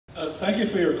Thank you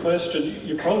for your question.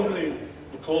 You probably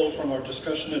recall from our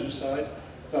discussion inside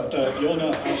that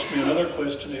Yona asked me another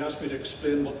question. He asked me to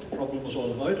explain what the problem was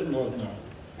all about in Northern Ireland.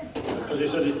 Because he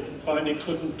said he found he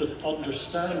couldn't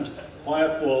understand why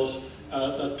it was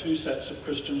that two sets of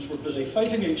Christians were busy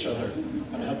fighting each other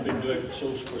and had been doing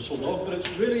so for so long. But it's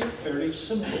really very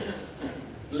simple.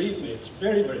 Believe me, it's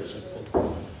very, very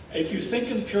simple. If you think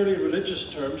in purely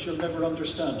religious terms, you'll never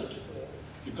understand it.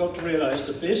 You've got to realize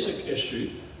the basic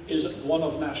issue is one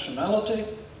of nationality,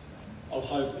 of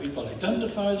how people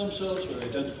identify themselves, whether they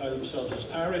identify themselves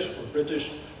as Irish or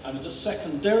British, and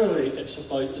secondarily it's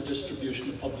about the distribution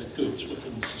of public goods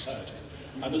within the society.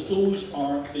 And those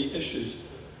are the issues.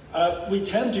 We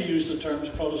tend to use the terms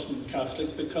Protestant and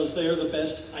Catholic because they are the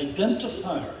best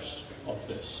identifiers of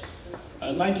this.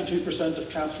 92% of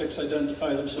Catholics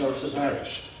identify themselves as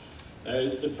Irish.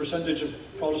 The percentage of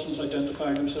Protestants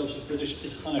identifying themselves as British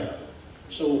is higher.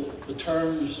 So the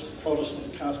terms Protestant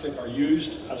and Catholic are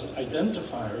used as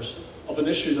identifiers of an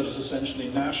issue that is essentially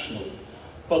national.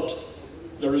 But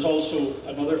there is also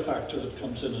another factor that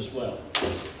comes in as well.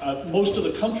 Most of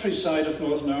the countryside of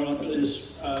Northern Ireland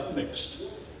is mixed.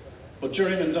 But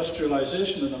during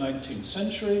industrialisation in the 19th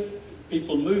century,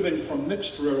 people moving from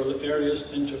mixed rural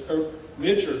areas into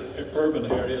major urban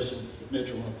areas, and the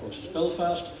major one of course is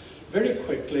Belfast, very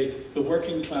quickly the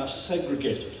working class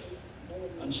segregated.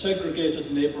 And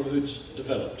segregated neighbourhoods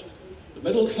developed. The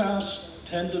middle class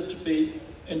tended to be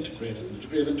integrated, and the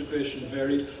degree of integration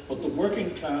varied, but the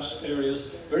working class areas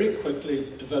very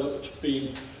quickly developed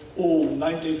being,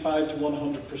 95 to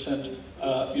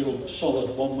 100% solid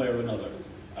one way or another.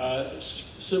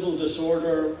 Civil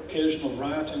disorder, occasional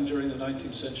rioting during the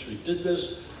 19th century did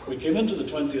this. We came into the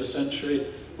 20th century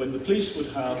when the police would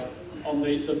have, on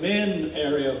the main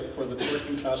area where the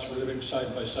working class were living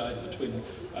side by side between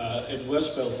in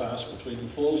West Belfast, between the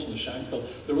Falls and the Shankill,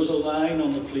 there was a line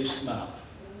on the police map.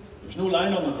 There was no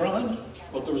line on the ground,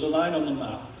 but there was a line on the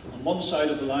map. On one side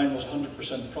of the line was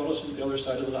 100% Protestant, the other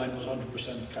side of the line was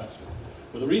 100% Catholic.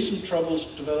 With the recent troubles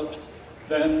developed,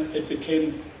 then it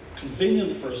became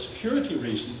convenient for a security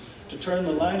reason to turn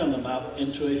the line on the map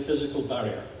into a physical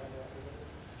barrier.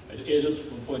 It aided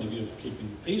from the point of view of keeping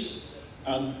the peace,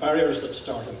 and barriers that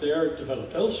started there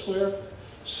developed elsewhere.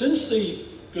 Since the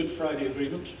Good Friday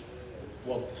Agreement,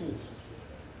 what,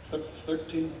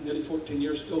 13, nearly 14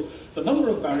 years ago, the number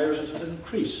of barriers has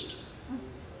increased.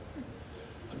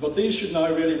 But these should now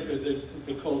really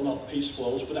be called not peace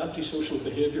walls, but antisocial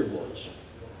behaviour walls.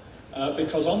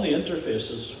 Because on the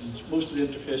interfaces, most of the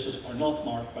interfaces are not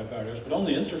marked by barriers, but on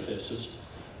the interfaces,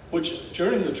 which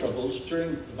during the Troubles,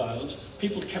 during the violence,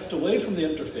 people kept away from the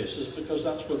interfaces because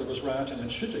that's where there was rioting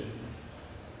and shooting.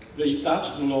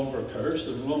 That no longer occurs,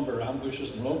 there are no longer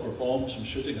ambushes, no longer bombs and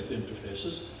shooting at the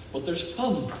interfaces, but there's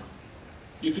fun.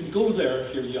 You can go there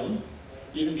if you're young,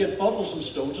 you can get bottles and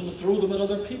stones and throw them at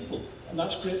other people, and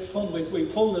that's great fun. We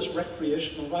call this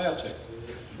recreational rioting.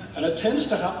 And it tends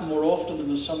to happen more often in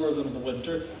the summer than in the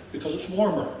winter because it's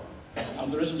warmer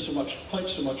and there isn't quite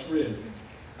so much rain.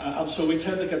 And so we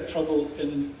tend to get trouble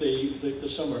in the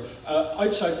summer.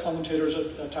 Outside commentators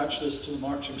attach this to the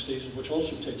marching season, which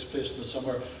also takes place in the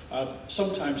summer.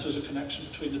 Sometimes there's a connection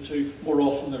between the two, more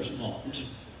often there's not.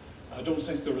 I don't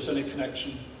think there was any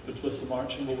connection with the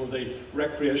marching over the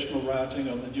recreational rioting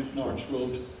on the Newton Arch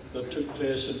Road that took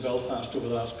place in Belfast over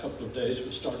the last couple of days,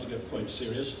 which started to get quite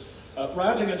serious.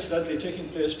 Rioting, incidentally, taking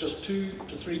place just 2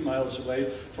 to 3 miles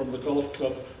away from the golf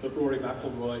club that Rory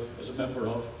McIlroy is a member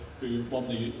of, who won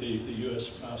the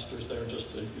US Masters there just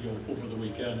over the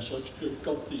weekend. So it's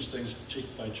got these things cheek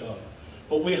by jowl.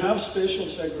 But we have spatial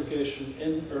segregation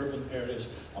in urban areas,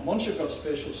 and once you've got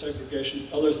spatial segregation,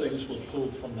 other things will flow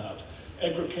from that.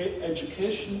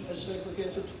 Education is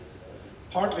segregated,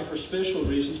 partly for spatial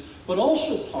reasons, but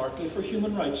also partly for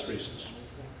human rights reasons.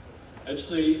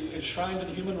 It's enshrined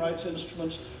in human rights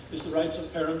instruments is the right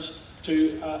of parents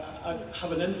to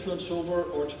have an influence over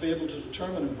or to be able to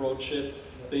determine in broad shape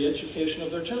the education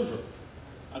of their children.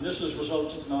 And this has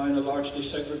resulted now in a largely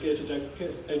segregated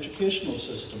educational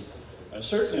system,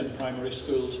 certainly in primary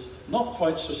schools, not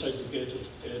quite so segregated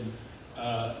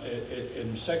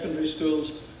in secondary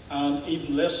schools, and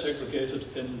even less segregated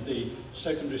in the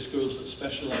secondary schools that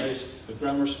specialise, the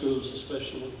grammar schools that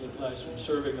specialise in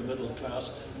serving the middle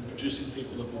class and producing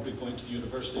people that will be going to the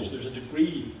universities. There's a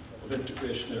degree of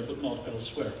integration there, but not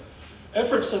elsewhere.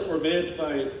 Efforts that were made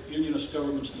by unionist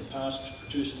governments in the past to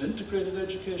produce an integrated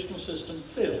educational system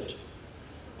failed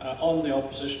on the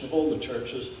opposition of all the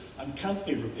churches and can't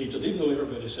be repeated, even though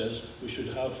everybody says we should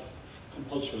have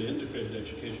compulsorily integrated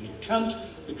education. You can't,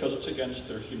 because it's against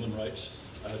their human rights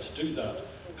to do that.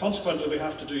 Consequently, we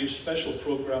have to do special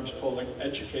programs called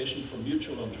Education for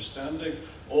Mutual Understanding.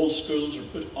 All schools are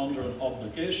put under an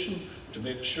obligation to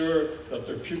make sure that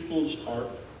their pupils are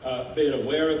made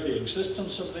aware of the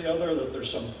existence of the other, that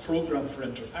there's some program for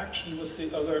interaction with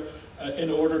the other, in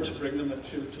order to bring them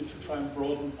into, to try and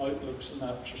broaden outlooks in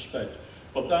that respect.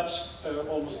 But that's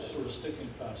almost a sort of sticking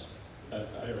class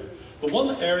area. The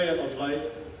one area of life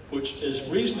which is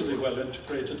reasonably well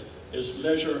integrated is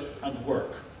leisure and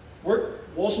work. Work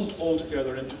wasn't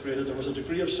altogether integrated. There was a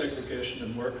degree of segregation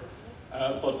in work,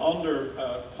 but under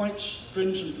quite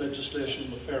stringent legislation,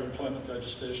 the fair employment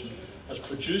legislation has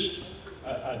produced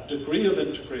a degree of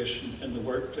integration in the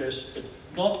workplace. It's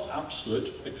not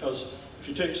absolute, because if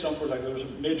you take somewhere like, there was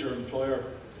a major employer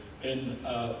in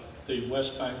the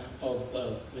West Bank of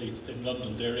in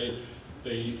Londonderry,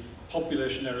 the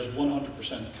population there is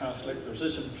 100% Catholic. There's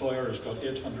this employer who's got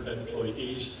 800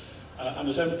 employees, and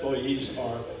his employees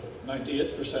are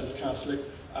 98% Catholic.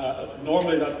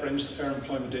 Normally that brings the Fair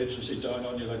Employment Agency down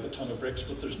on you like a ton of bricks,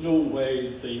 but there's no way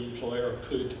the employer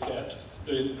could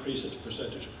increase its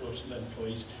percentage of Protestant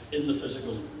employees in the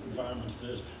physical environment it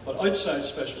is. But outside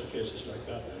special cases like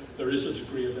that, there is a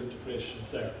degree of integration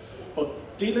there. But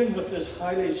dealing with this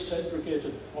highly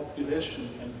segregated population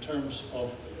in terms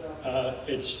of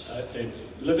its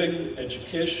living,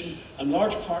 education, and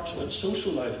large parts of its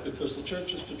social life, because the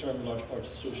churches determine large parts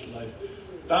of social life,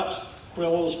 that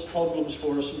creates problems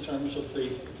for us in terms of the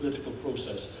political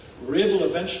process. We're able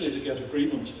eventually to get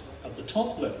agreement at the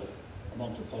top level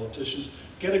among the politicians.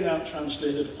 Getting that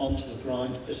translated onto the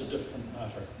ground is a different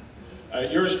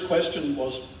matter. Your question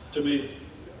was to me,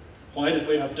 why did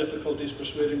we have difficulties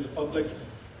persuading the public?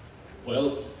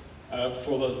 Well,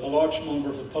 for a large number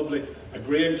of the public,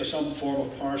 agreeing to some form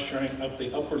of power sharing at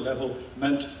the upper level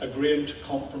meant agreeing to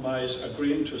compromise,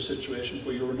 agreeing to a situation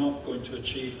where you were not going to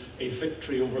achieve a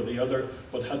victory over the other,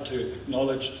 but had to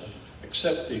acknowledge and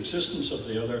accept the existence of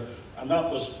the other, and that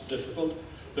was difficult.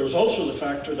 There was also the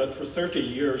factor that for 30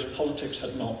 years politics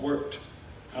had not worked,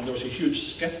 and there was a huge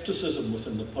scepticism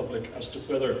within the public as to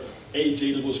whether a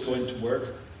deal was going to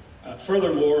work.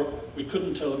 Furthermore, we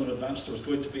couldn't tell them in advance there was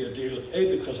going to be a deal,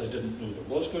 A, because I didn't know there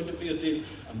was going to be a deal,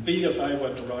 and B, if I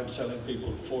went around telling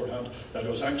people beforehand that I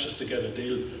was anxious to get a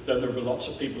deal, then there would be lots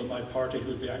of people in my party who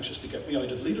would be anxious to get me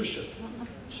out of leadership.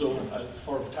 So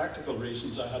for tactical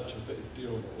reasons, I had to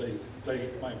play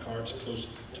my cards close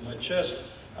to my chest.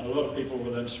 And a lot of people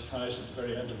were then surprised at the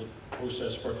very end of the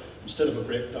process where, instead of a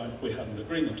breakdown, we had an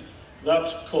agreement.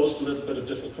 That caused a little bit of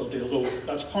difficulty, although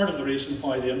that's part of the reason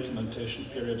why the implementation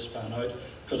period span out,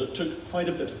 because it took quite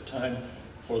a bit of time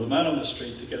for the man on the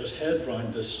street to get his head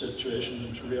around this situation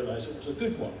and to realise it was a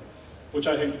good one, which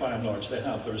I think by and large they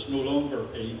have. There is no longer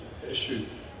an issue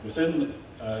within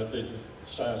the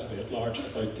society at large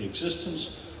about the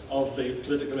existence of the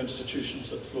political institutions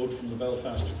that flowed from the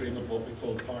Belfast Agreement, what we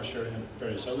call power sharing and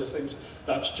various other things.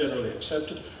 That's generally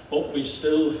accepted, but we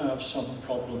still have some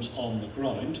problems on the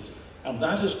ground, and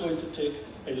that is going to take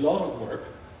a lot of work.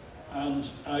 And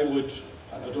I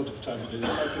don't have time to do this,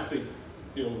 I could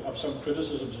be, have some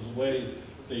criticisms of the way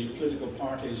the political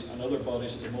parties and other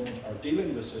bodies at the moment are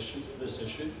dealing with this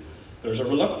issue. There's a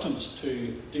reluctance to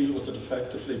deal with it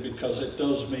effectively, because it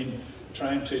does mean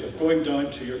going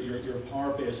down to your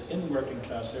power base in working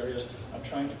class areas and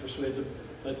trying to persuade them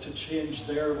that to change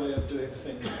their way of doing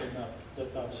things in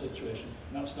that situation.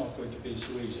 And that's not going to be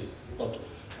so easy. But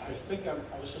I think I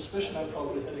have a suspicion I'm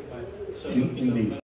probably hitting my 7 minutes.